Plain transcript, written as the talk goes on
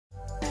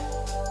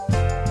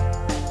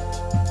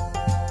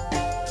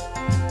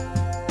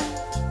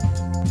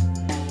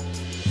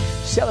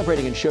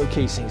celebrating and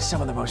showcasing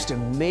some of the most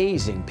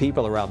amazing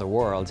people around the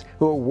world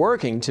who are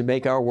working to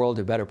make our world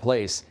a better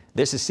place.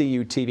 This is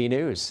CUTV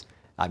News.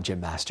 I'm Jim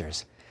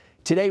Masters.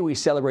 Today we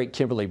celebrate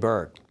Kimberly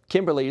Berg.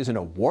 Kimberly is an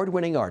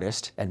award-winning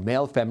artist and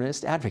male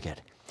feminist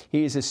advocate.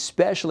 He is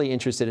especially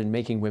interested in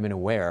making women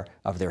aware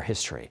of their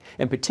history,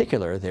 in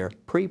particular their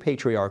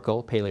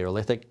pre-patriarchal,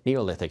 Paleolithic,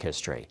 Neolithic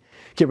history.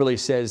 Kimberly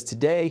says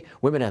today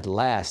women at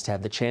last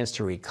have the chance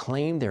to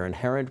reclaim their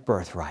inherent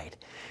birthright.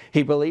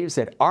 He believes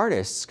that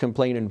artists can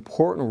play an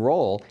important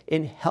role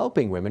in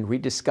helping women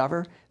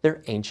rediscover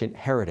their ancient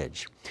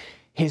heritage.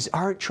 His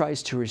art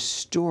tries to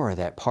restore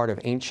that part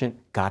of ancient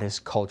goddess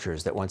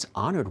cultures that once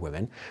honored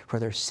women for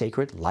their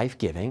sacred,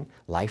 life-giving,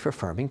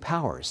 life-affirming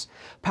powers.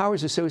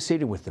 Powers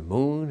associated with the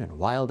moon and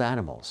wild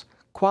animals.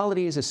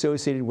 Qualities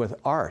associated with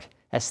art,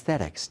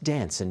 aesthetics,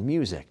 dance and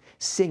music,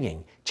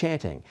 singing,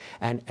 chanting,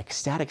 and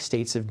ecstatic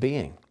states of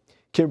being.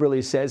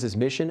 Kimberly says his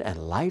mission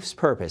and life's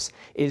purpose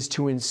is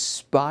to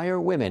inspire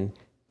women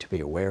to be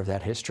aware of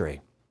that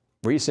history.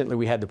 Recently,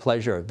 we had the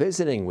pleasure of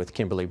visiting with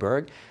Kimberly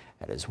Berg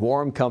at his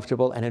warm,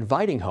 comfortable, and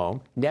inviting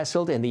home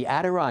nestled in the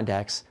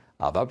Adirondacks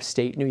of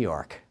upstate New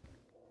York.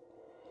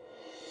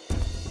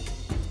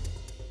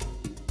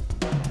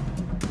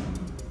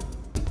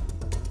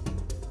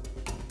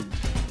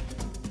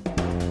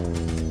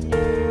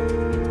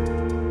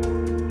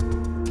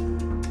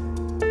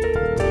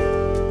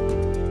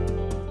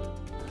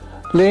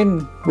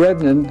 Lane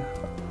Redman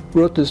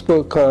wrote this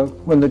book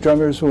called When the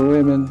Drummers Were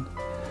Women,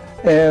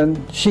 and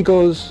she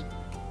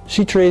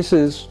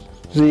traces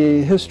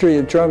the history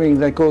of drumming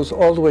that goes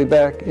all the way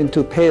back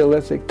into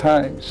Paleolithic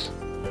times.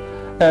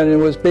 And it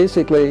was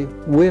basically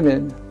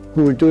women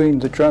who were doing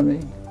the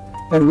drumming.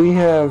 And we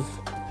have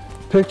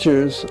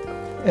pictures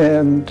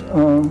and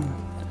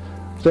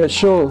that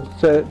show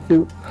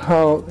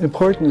how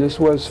important this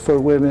was for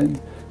women,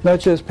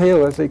 not just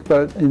Paleolithic,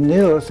 but in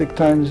Neolithic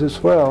times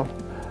as well.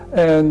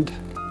 And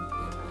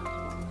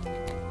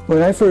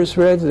when I first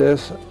read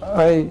this,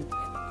 I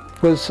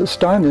was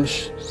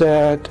astonished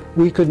that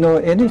we could know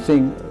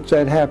anything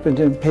that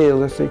happened in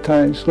Paleolithic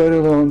times, let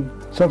alone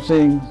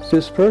something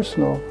this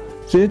personal.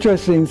 The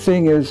interesting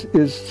thing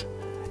is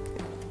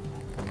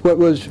what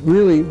was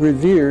really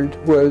revered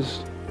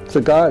was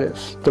the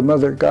goddess, the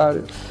mother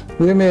goddess.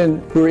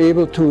 Women were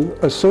able to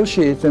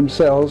associate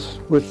themselves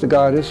with the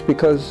goddess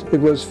because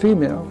it was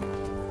female.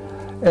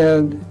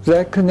 And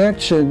that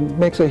connection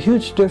makes a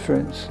huge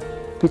difference,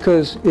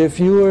 because if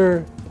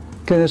you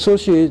can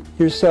associate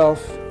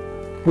yourself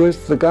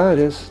with the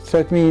goddess,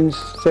 that means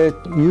that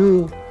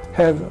you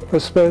have a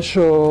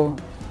special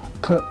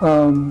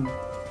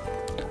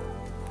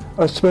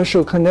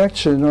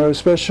connection or a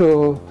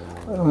special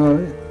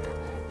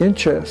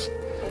interest.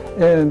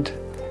 And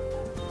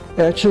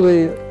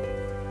actually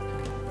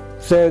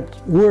that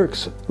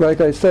works. Like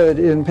I said,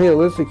 in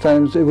Paleolithic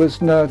times it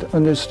was not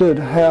understood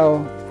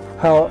how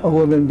a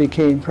woman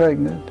became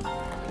pregnant.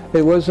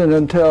 It wasn't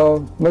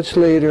until much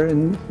later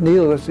in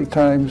Neolithic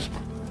times,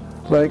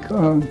 like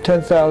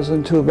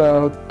 10,000 to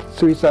about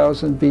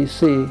 3000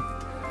 BC,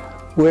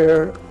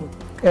 where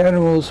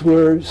animals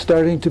were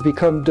starting to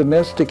become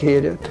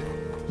domesticated.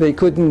 They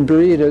couldn't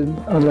breed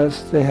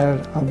unless they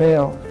had a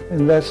male,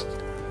 and that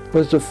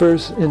was the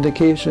first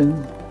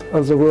indication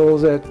of the role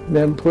that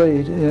men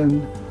played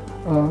in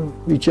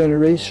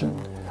regeneration.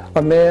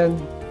 A man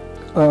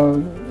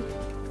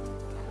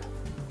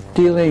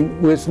dealing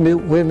with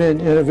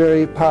women in a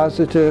very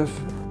positive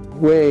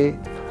way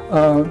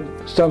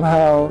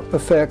somehow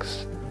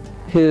affects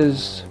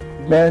his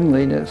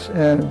manliness,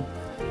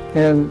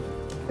 and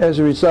as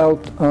a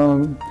result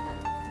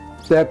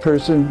that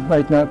person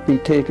might not be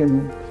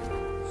taken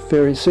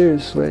very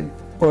seriously,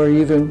 or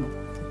even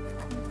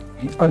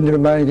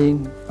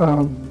undermining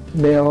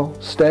male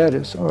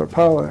status or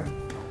power.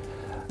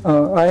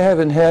 I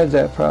haven't had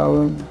that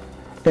problem,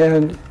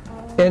 and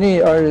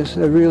any artist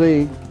that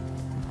really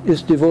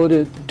is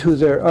devoted to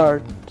their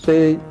art,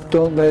 they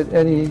don't let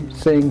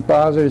anything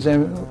bother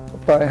them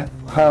by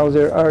how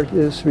their art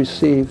is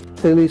received.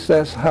 At least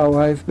that's how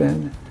I've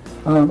been.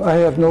 I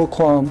have no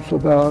qualms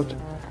about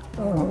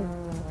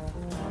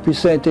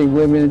presenting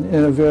women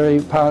in a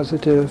very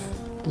positive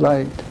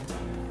light,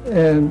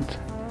 and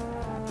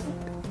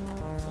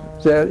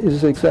that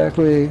is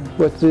exactly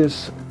what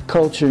this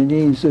culture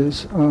needs,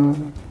 is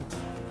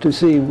to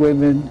see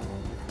women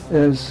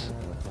as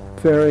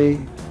very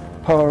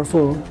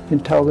powerful,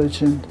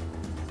 intelligent,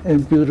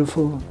 and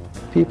beautiful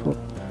people.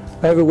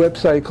 I have a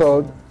website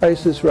called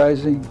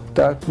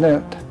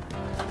isisrising.net,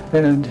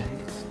 and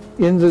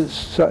in the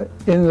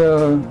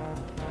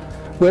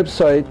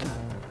website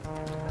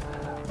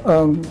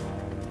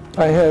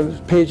I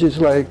have pages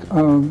like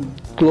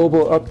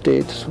Global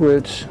Updates,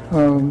 which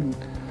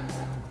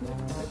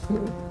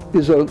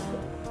is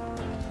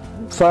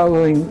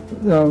following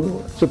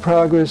the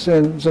progress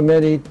and the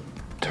many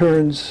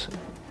turns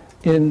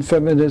in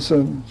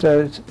feminism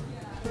that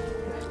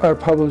are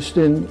published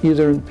in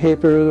either in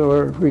paper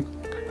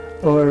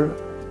or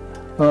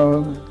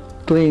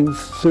gleaned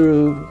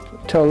through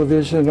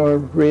television or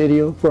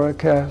radio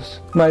broadcasts.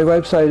 My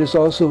website is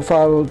also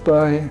followed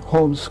by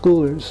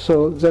homeschoolers,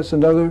 so that's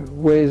another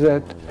way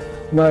that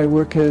my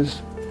work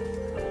has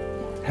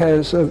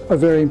a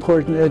very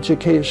important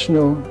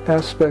educational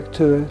aspect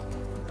to it.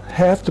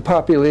 Half the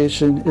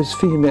population is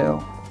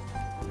female,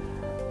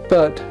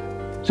 but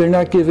they're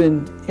not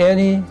given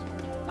any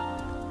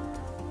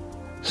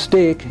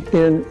stake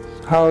in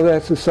how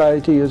that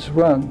society is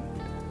run.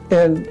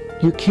 And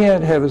you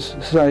can't have a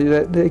society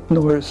that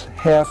ignores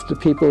half the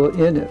people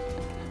in it.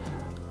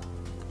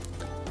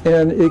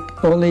 And it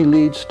only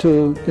leads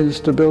to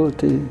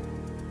instability.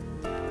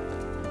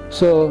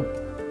 So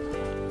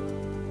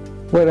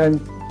what I'm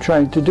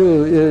trying to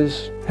do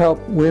is help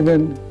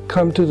women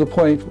come to the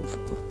point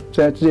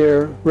that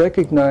they're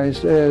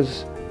recognized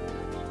as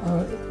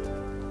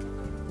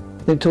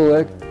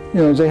intellect.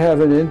 You know, they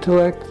have an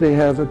intellect, they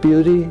have a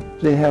beauty,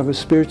 they have a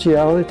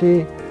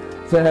spirituality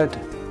that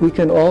we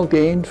can all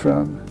gain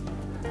from.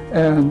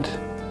 And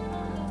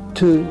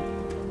to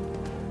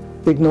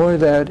ignore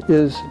that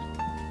is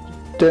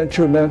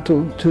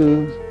detrimental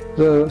to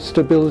the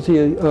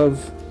stability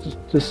of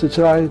the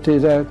society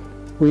that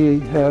we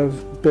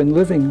have been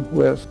living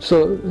with.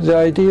 So the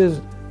idea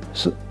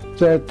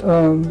that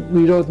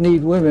we don't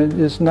need women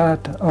is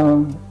not,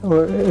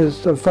 or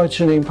is a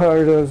functioning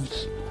part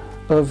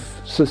of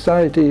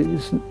society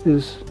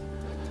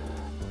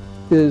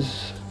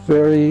is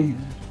very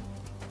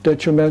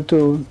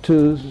detrimental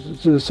to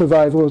the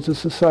survival of the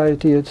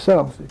society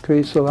itself. It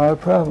creates a lot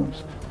of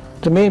problems.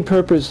 The main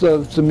purpose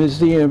of the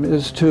museum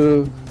is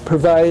to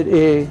provide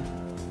a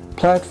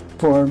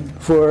platform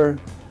for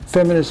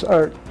feminist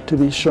art to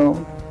be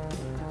shown.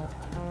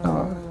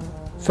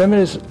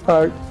 Feminist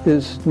art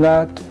is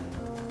not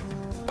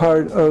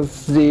part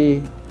of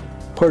the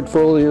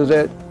portfolio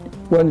that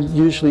one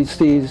usually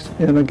sees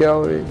in a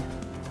gallery.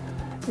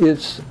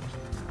 It's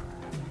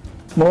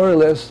more or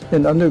less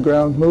an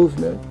underground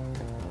movement.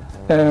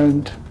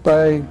 And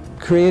by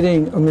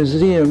creating a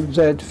museum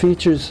that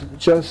features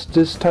just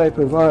this type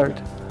of art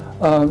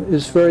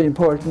is very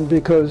important,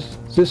 because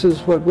this is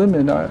what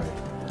women are.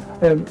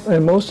 And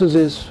most of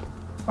this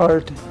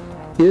art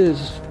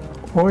is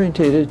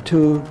orientated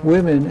to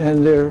women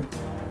and their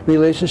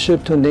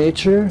relationship to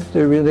nature,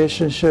 their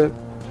relationship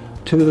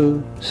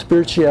to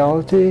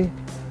spirituality,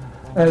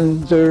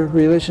 and their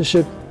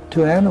relationship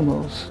to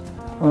animals.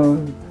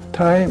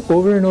 Time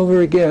over and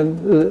over again,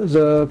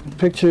 the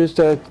pictures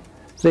that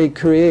they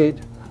create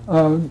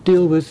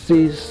deal with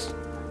these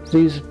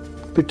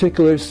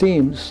particular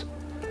themes.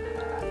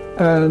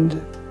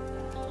 And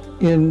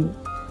in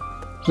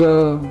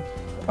the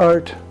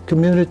art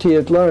community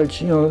at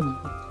large, you know,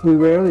 we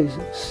rarely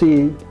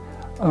see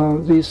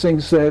these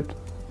things that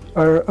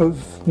are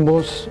of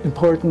most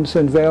importance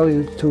and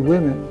value to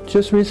women.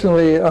 Just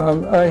recently,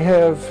 I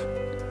have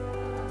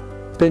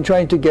been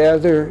trying to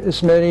gather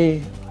as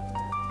many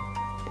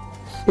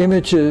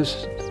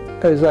images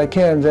as I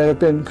can that have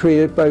been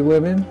created by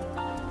women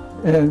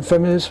and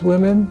feminist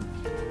women.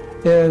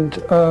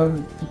 And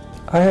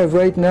I have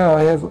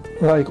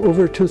like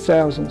over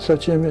 2,000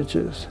 such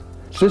images.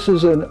 This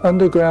is an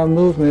underground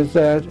movement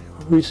that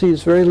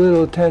receives very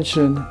little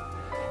attention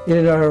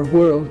in our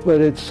world, but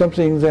it's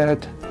something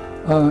that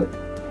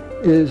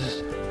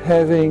is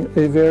having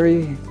a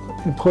very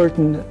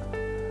important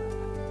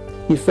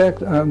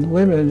effect on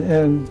women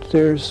and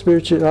their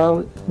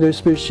spirituality.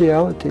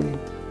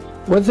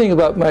 One thing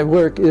about my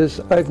work is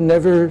I've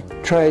never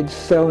tried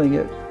selling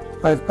it.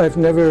 I've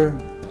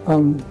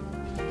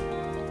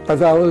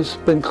always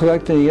been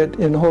collecting it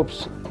in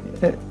hopes,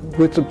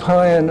 with the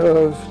plan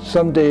of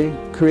someday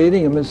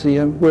creating a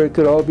museum where it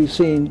could all be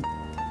seen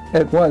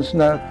at once,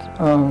 not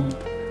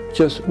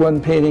just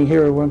one painting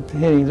here or one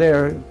painting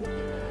there.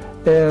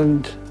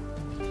 And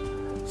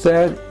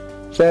that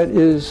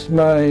is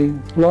my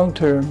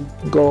long-term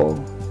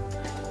goal.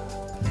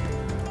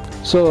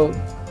 So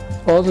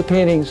all the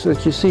paintings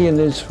that you see in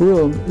this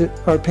room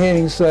are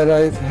paintings that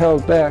I've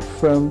held back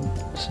from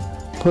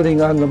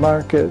putting on the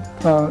market.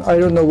 I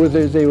don't know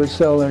whether they would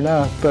sell or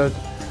not, but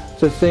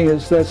the thing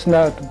is, that's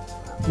not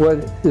what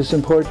is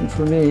important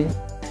for me.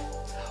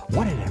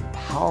 What an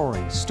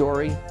empowering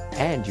story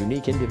and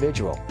unique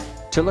individual.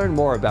 To learn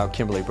more about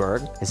Kimberly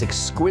Berg, his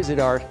exquisite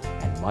art,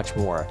 and much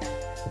more,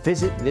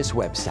 visit this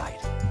website.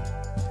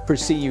 For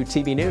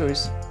CUTV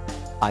News,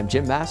 I'm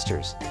Jim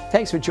Masters.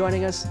 Thanks for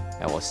joining us,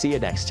 and we'll see you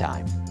next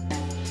time.